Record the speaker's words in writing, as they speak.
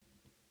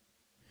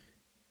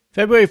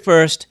February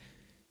 1st,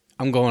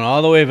 I'm going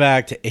all the way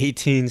back to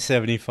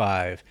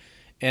 1875.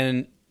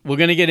 And we're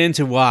going to get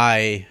into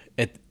why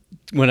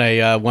when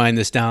I wind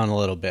this down a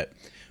little bit.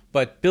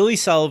 But Billy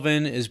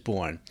Sullivan is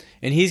born,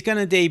 and he's going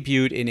to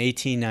debut in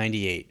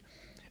 1898.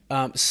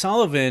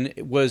 Sullivan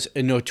was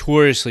a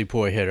notoriously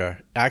poor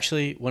hitter,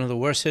 actually one of the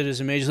worst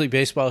hitters in Major League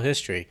Baseball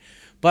history.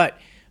 But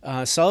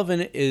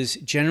Sullivan is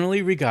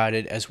generally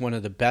regarded as one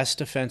of the best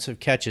defensive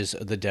catchers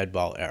of the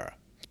Deadball Era.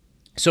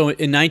 So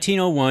in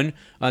 1901,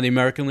 the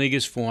American League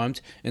is formed,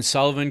 and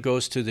Sullivan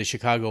goes to the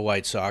Chicago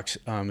White Sox.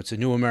 It's a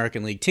new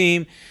American League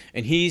team,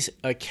 and he's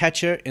a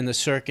catcher in the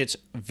circuit's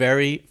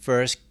very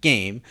first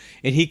game,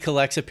 and he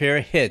collects a pair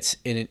of hits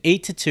in an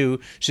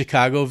 8-2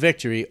 Chicago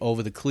victory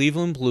over the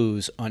Cleveland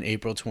Blues on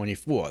April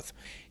 24th.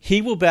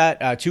 He will bat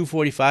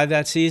 .245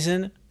 that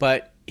season,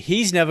 but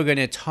he's never going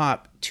to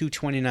top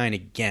 .229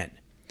 again.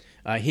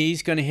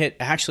 He's going to hit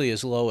actually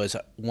as low as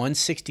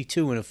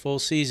 .162 in a full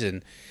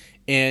season,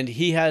 and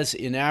he has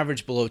an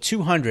average below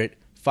 200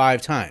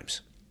 5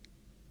 times.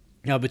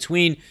 Now,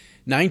 between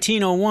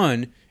 1901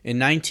 and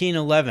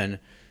 1911,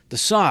 the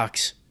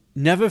Sox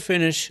never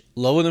finished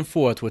lower than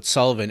 4th with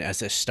Sullivan as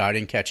their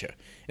starting catcher,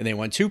 and they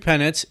won 2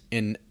 pennants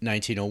in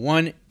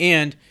 1901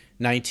 and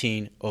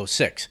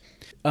 1906.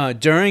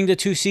 During the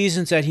 2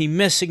 seasons that he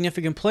missed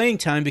significant playing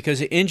time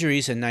because of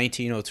injuries in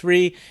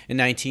 1903 and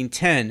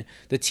 1910,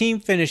 the team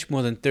finished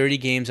more than 30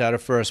 games out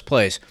of first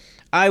place.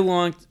 I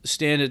long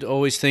standard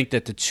always think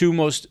that the 2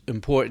 most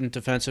important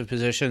defensive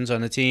positions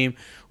on the team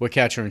were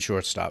catcher and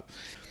shortstop.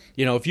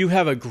 You know, if you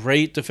have a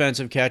great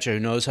defensive catcher who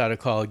knows how to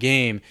call a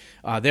game,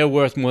 they're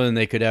worth more than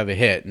they could ever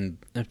hit. And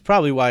that's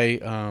probably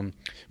why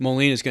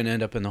Molina is going to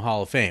end up in the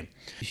Hall of Fame.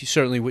 He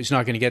certainly was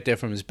not going to get there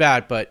from his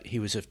bat, but he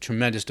was a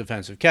tremendous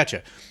defensive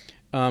catcher.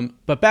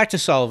 But back to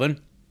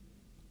Sullivan.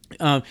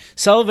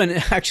 Sullivan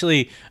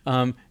actually,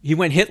 he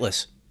went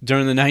hitless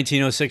during the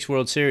 1906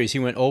 World Series. He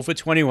went 0 for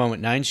 21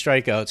 with 9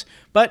 strikeouts,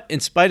 but in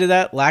spite of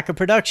that lack of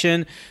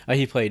production,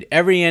 he played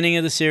every inning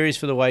of the series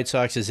for the White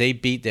Sox as they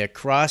beat their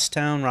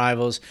crosstown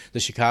rivals,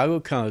 the Chicago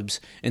Cubs,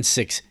 in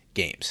 6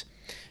 games.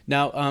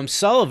 Now,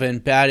 Sullivan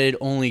batted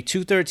only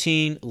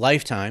 .213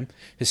 lifetime,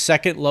 his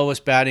second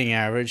lowest batting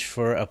average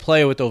for a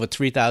player with over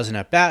 3,000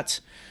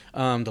 at-bats.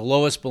 The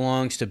lowest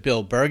belongs to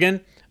Bill Bergen,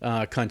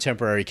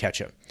 contemporary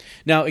catcher.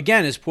 Now,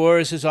 again, as poor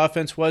as his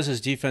offense was, his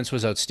defense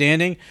was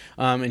outstanding,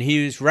 and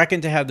he was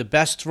reckoned to have the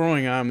best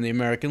throwing arm in the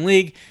American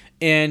League,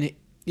 and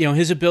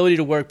his ability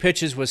to work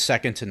pitches was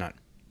second to none.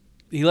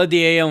 He led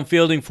the AL in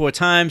fielding 4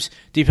 times.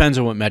 Depends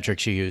on what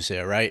metrics you use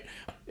there, right?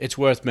 It's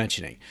worth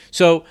mentioning.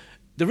 So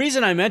the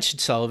reason I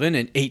mentioned Sullivan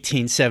in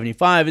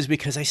 1875 is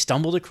because I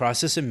stumbled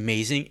across this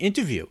amazing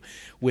interview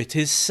with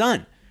his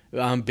son,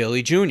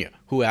 Billy Jr.,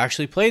 who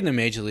actually played in the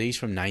major leagues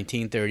from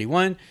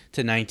 1931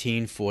 to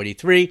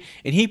 1943,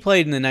 and he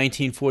played in the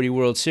 1940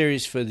 World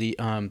Series for the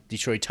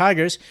Detroit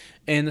Tigers,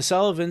 and the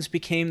Sullivans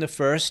became the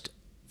first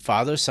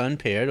father-son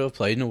pair to have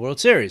played in the World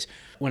Series.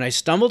 When I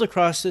stumbled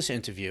across this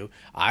interview,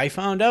 I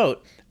found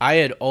out I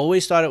had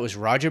always thought it was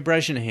Roger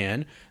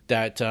Bresnahan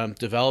that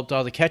developed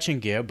all the catching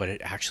gear, but it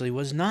actually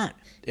was not.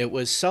 It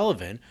was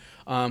Sullivan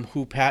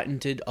who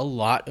patented a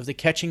lot of the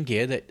catching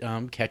gear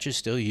that catchers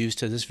still use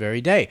to this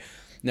very day.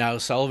 Now,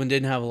 Sullivan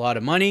didn't have a lot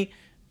of money,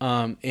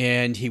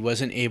 and he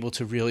wasn't able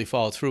to really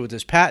follow through with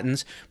his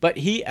patents, but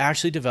he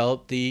actually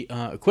developed the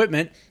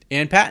equipment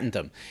and patented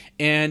them.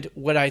 And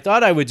what I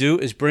thought I would do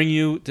is bring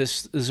you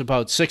this is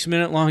about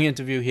 6-minute long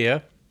interview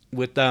here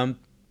with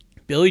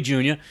Billy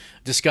Jr.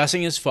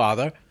 discussing his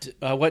father,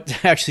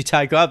 what actually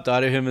Ty Cobb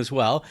thought of him as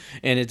well,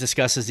 and it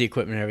discusses the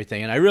equipment and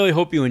everything. And I really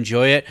hope you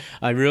enjoy it.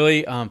 I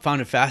really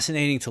found it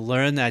fascinating to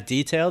learn that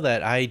detail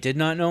that I did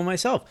not know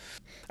myself.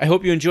 I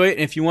hope you enjoy it,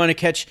 and if you want to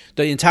catch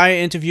the entire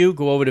interview,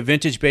 go over to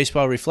Vintage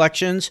Baseball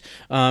Reflections.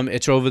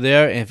 It's over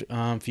there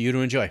for you to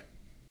enjoy.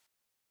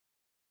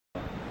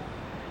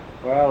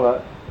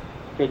 Well,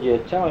 could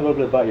you tell me a little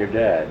bit about your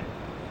dad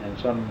and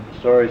some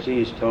stories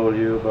he's told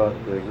you about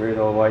the great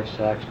old White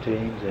Sox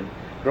teams and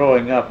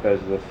growing up as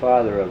the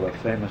father of a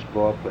famous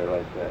ball player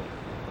like that?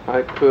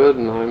 I could,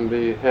 and I'd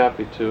be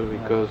happy to,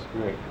 because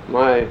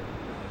my...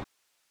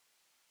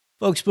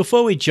 Folks,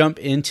 before we jump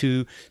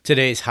into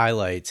today's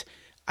highlights,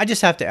 I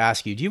just have to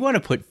ask you, do you want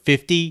to put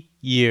 50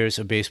 years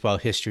of baseball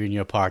history in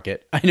your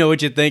pocket? I know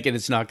what you're thinking,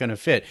 it's not going to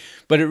fit,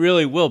 but it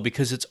really will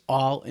because it's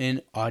all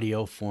in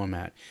audio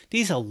format.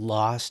 These are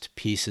lost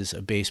pieces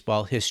of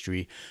baseball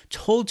history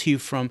told to you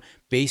from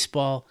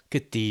baseball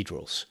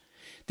cathedrals.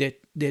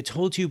 They're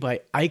told to you by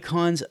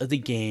icons of the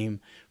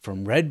game,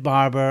 from Red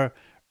Barber,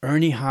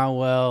 Ernie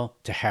Howell,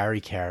 to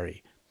Harry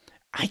Carey.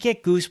 I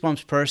get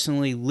goosebumps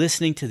personally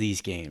listening to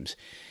these games,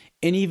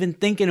 and even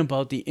thinking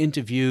about the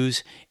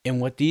interviews and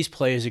what these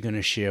players are going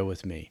to share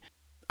with me.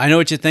 I know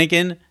what you're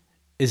thinking.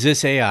 Is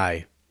this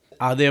AI?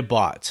 Are there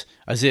bots?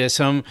 Is there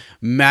some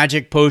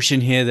magic potion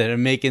here that are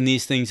making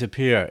these things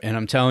appear? And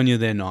I'm telling you,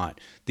 they're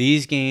not.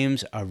 These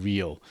games are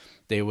real.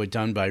 They were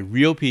done by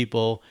real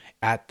people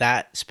at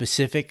that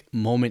specific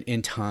moment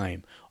in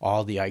time.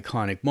 all the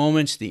iconic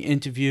moments, the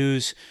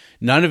interviews.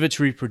 None of it's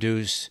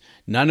reproduced.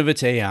 None of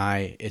it's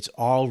AI. It's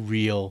all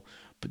real,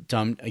 but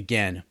done,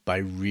 again, by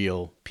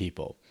real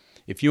people.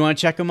 If you want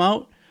to check them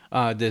out,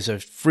 there's a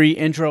free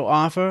intro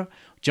offer.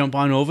 Jump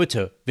on over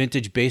to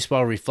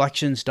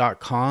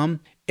vintagebaseballreflections.com,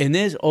 and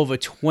there's over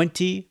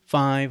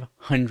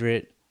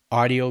 2,500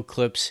 audio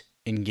clips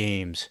and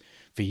games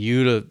for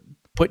you to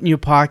put in your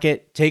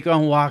pocket, take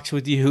on walks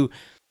with you,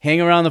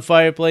 hang around the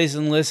fireplace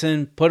and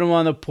listen, put them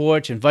on the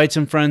porch, invite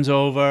some friends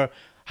over.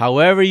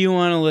 However you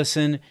want to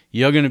listen,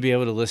 you're going to be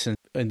able to listen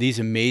to these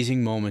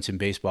amazing moments in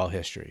baseball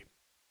history.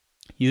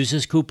 Use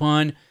this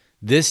coupon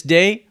this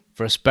day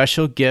for a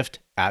special gift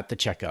at the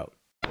checkout.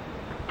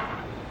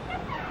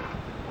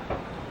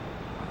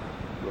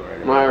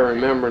 My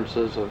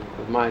remembrances of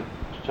my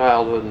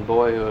childhood and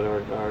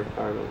boyhood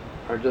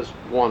are just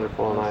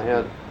wonderful, and I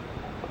had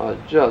a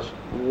just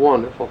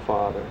wonderful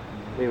father.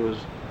 He was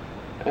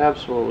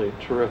absolutely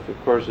terrific.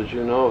 Of course, as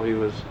you know, he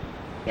was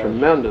a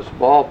tremendous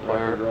ball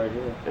player,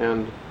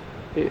 and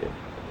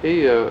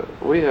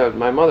we had,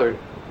 my mother,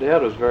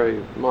 Dad was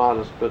very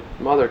modest, but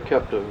Mother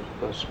kept a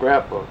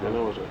scrapbook, and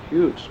it was a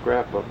huge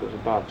scrapbook. It was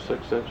about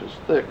 6 inches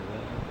thick,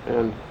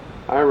 and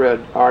I read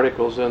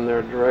articles in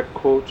there, direct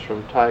quotes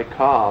from Ty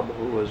Cobb,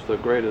 who was the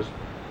greatest,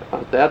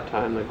 at that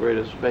time, the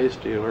greatest base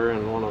stealer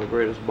and one of the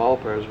greatest ball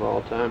players of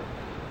all time,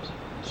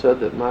 said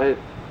that my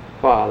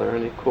father,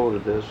 and he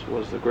quoted this,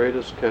 was the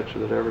greatest catcher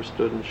that ever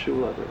stood in shoe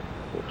leather,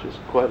 which is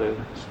quite a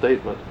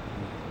statement.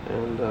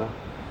 And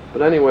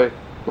but anyway,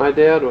 my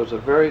dad was a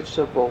very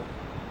simple,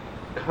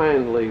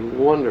 kindly,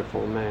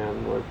 wonderful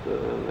man, with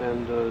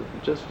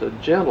just a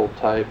gentle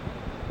type.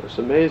 It's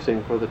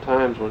amazing for the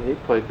times when he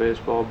played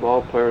baseball,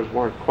 ball players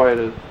weren't quite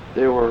as,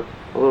 they were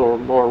a little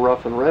more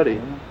rough and ready.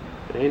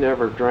 He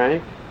never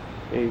drank.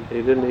 He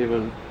didn't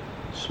even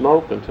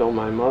smoke until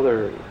my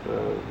mother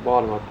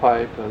bought him a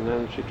pipe, and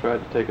then she tried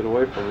to take it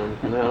away from him.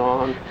 From then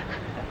on,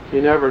 he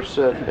never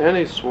said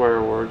any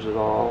swear words at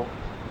all.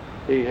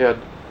 He had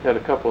a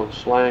couple of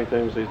slang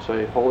things. He'd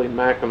say holy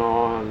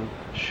mackinaw and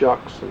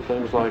shucks and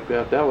things like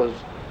that. That was,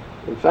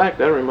 in fact,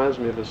 that reminds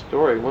me of a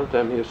story. One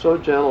time he was so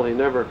gentle, he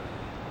never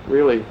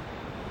really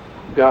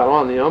got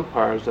on the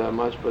umpires that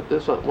much, but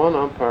this one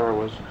umpire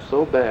was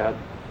so bad,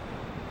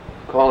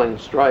 calling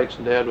strikes,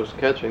 and Dad was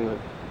catching,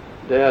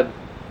 that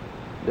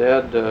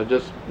Dad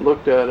just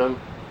looked at him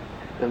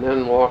and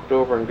then walked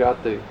over and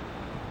got the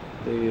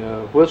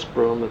whisk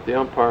broom that the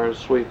umpires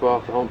sweep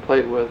off the home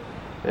plate with,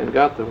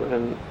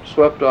 and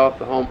swept off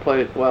the home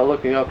plate while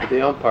looking up at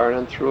the umpire,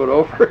 and then threw it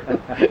over.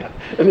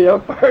 And the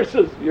umpire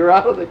says, "You're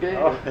out of the game."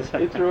 Oh,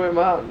 he threw him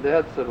out, and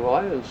Dad said, "Well,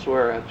 I didn't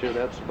swear at you.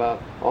 That's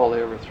about all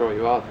they ever throw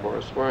you out for,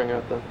 is swearing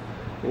at them."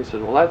 And he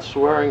said, "Well, that's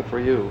swearing for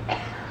you."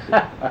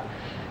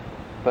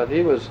 But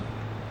he was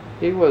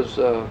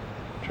a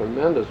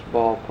tremendous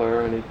ball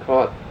player, and he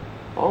caught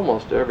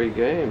almost every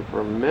game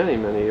for many,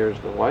 many years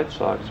the White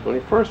Sox. When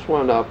he first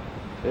went up,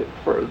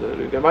 if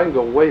I can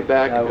go way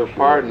back, if you'll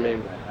pardon me,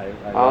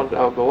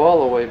 I'll go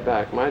all the way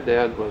back. My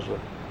dad was a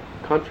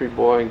country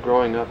boy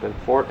growing up in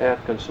Fort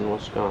Atkinson,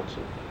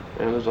 Wisconsin,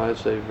 and as I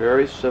say,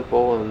 very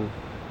simple and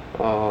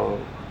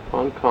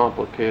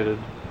uncomplicated,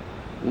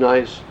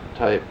 nice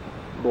type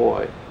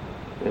boy.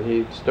 And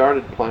he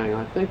started playing,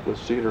 I think, with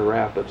Cedar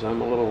Rapids.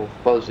 I'm a little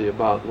fuzzy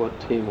about what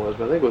team was,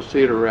 but I think it was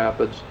Cedar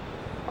Rapids,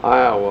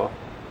 Iowa,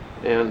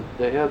 and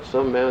they had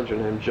some manager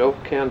named Joe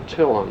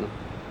Cantillon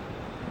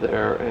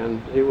there,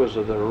 and he was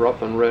of the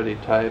rough and ready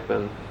type,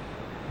 and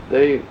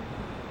they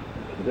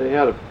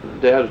had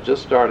Dad was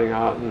just starting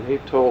out, and he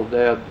told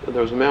Dad,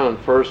 there was a man on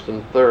first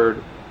and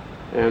third,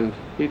 and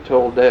he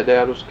told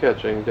Dad was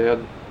catching, Dad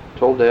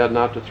told Dad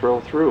not to throw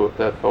through if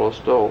that fellow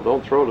stole.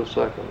 Don't throw to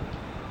second.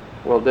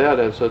 Well, Dad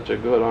had such a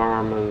good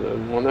arm,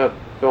 and when that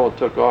fellow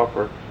took off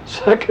for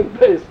second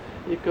base,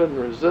 he couldn't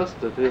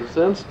resist it. His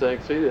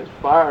instincts, he just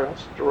fired a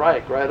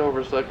strike right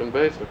over second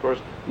base. Of course,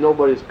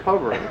 nobody's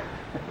covering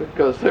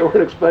because they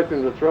weren't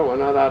expecting to throw.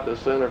 Went out to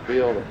center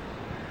field,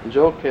 and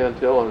Joe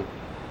Cantillon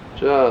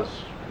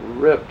just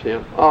ripped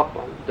him up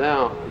and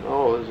down, and it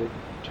was a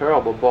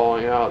terrible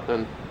bowling out.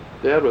 And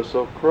Dad was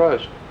so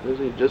crushed because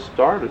he just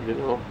started,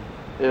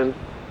 and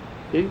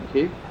he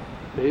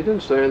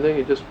didn't say anything.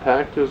 He just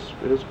packed his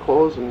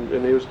clothes,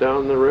 and he was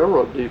down in the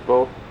railroad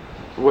depot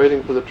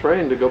waiting for the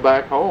train to go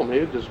back home.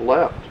 He just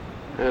left,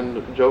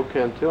 and Joe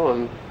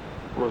Cantillon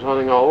was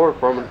hunting all over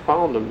for him and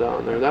found him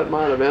down there. That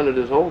might have ended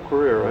his whole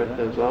career, right?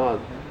 That's odd.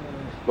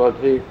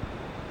 But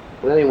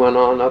then he went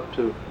on up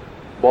to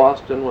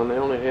Boston when they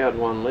only had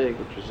one league,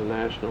 which was the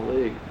National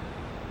League.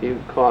 He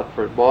caught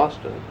for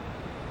Boston,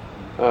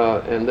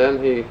 and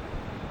then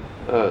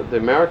the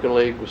American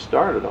League was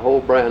started. A whole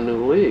brand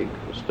new league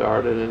was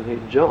started, and he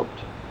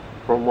jumped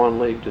from one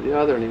league to the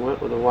other, and he went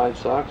with the White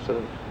Sox,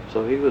 and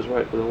so he was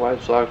right with the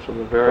White Sox from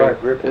the very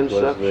inception.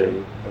 Was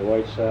the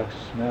White Sox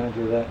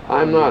manager that?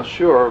 I'm not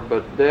sure,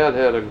 but Dad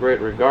had a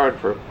great regard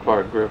for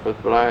Clark Griffith,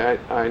 but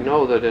I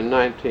know that in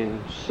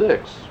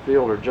 1906,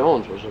 Fielder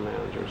Jones was a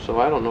manager,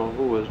 so I don't know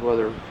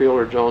whether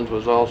Fielder Jones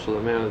was also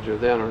the manager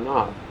then or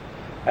not.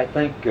 I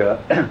think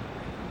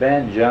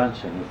Ben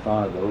Johnson, who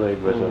founded the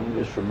league,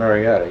 is from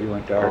Marietta. He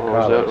went to our Oh,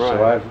 college, is that right?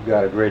 so I've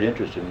got a great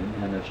interest in him,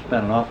 and I've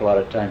spent an awful lot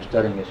of time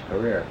studying his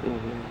career.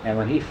 And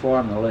when he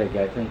formed the league,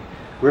 I think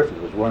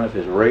Griffith was one of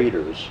his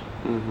raiders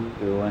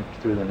who went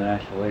through the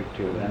National League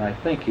too, and I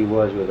think he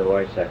was with the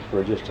White Sox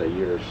for just a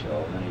year or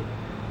so,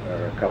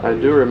 or a couple. I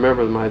do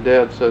remember that my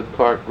dad said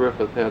Clark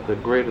Griffith had the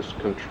greatest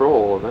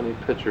control of any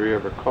pitcher he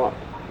ever caught,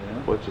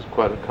 which is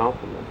quite a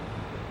compliment.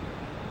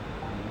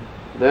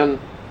 Then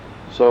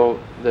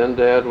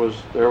Dad was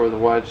there with the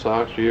White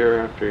Sox year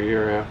after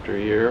year after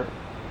year,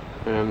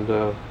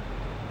 and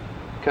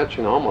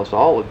catching almost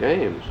all the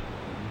games.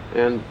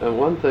 And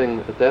one thing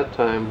at that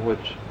time,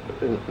 which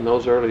in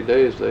those early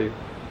days, the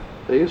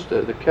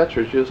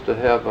catchers used to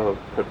have a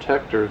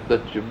protector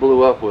that you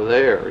blew up with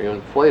air. You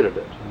inflated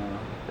it,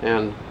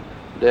 and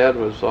Dad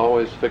was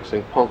always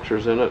fixing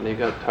punctures in it, and he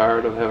got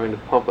tired of having to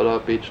pump it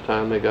up each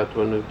time they got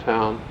to a new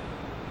town.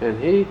 And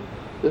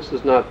this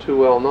is not too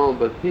well known,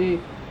 but he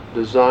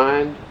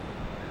designed,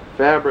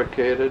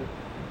 fabricated,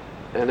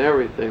 and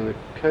everything, the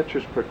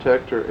catcher's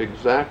protector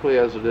exactly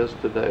as it is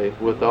today,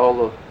 with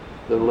all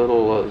the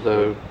little,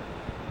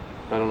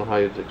 I don't know how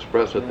you'd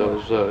express it,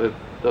 those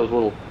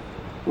little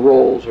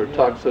rolls or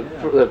tucks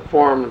that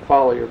form and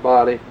follow your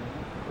body.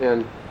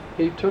 And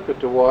he took it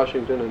to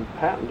Washington and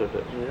patented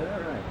it.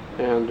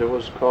 And it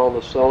was called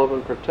the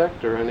Sullivan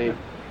Protector.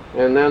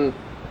 And then,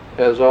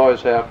 as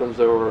always happens,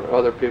 there were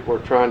other people who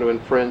were trying to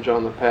infringe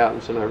on the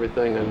patents and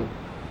everything, and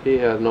he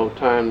had no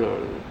time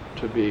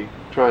to be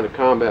trying to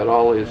combat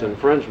all these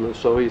infringements,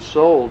 so he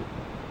sold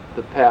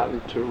the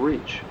patent to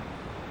Reach.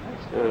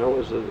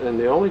 And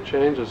the only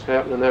change that's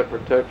happened in that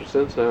protector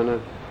since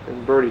then,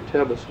 and Bertie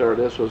Tibbett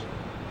started this, was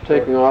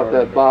taking off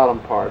that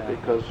bottom part,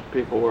 because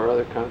people wear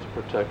other kinds of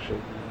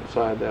protection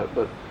beside that.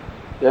 But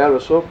Dad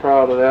was so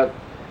proud of that,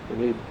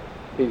 and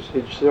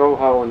he'd show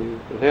how when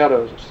you had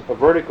a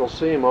vertical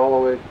seam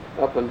all the way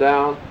up and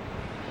down,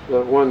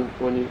 that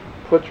when you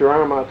put your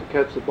arm out to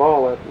catch the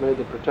ball, that made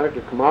the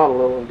protector come out a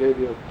little and gave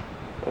you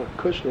a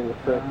cushioning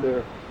effect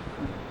there.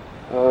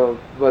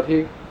 But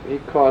he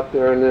caught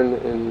there, and then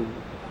in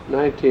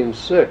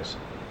 1906,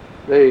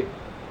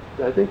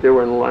 I think they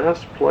were in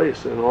last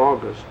place in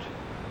August.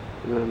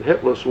 And then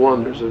Hitless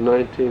Wonders of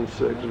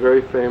 1906,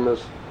 very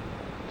famous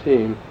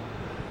team.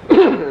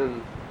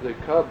 And the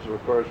Cubs,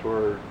 of course,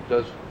 were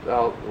just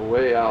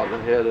way out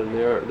ahead in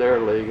their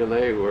league, and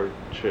they were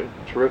a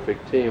terrific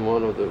team,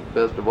 one of the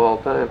best of all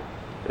time.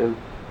 And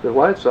the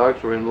White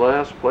Sox were in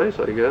last place,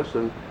 I guess,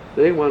 and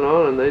they went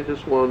on and they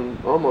just won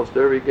almost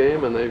every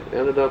game, and they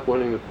ended up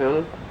winning the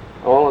pennant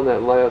all in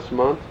that last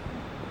month,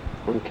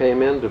 and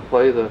came in to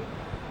play the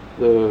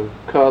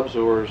Cubs,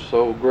 who were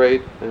so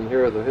great, and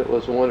here are the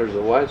hitless wonders of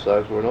the White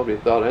Sox, where nobody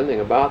thought anything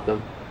about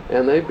them,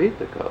 and they beat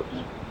the Cubs.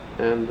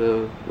 And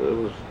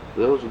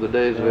those were the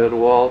days of Ed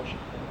Walsh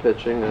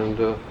pitching, and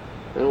it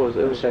was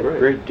great.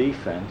 Great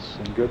defense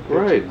and good pitching.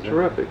 Right,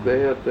 terrific. They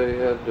had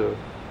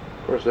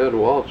of course, Ed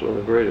Walsh, one of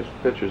the greatest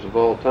pitchers of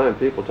all time.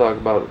 People talk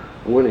about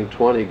winning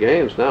 20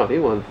 games now. He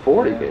won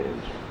 40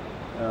 games.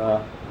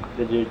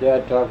 Did your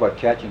dad talk about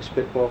catching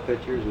spitball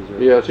pitchers?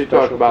 Yes, he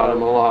talked about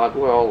them a lot.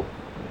 Well,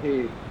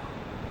 he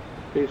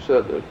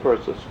said that, of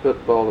course, the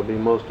spitball to be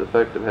most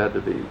effective had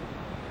to be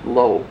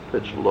low,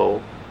 pitched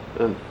low.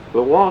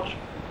 But Walsh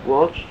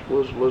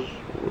was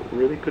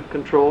really could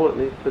control it,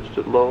 and he pitched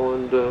it low,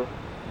 and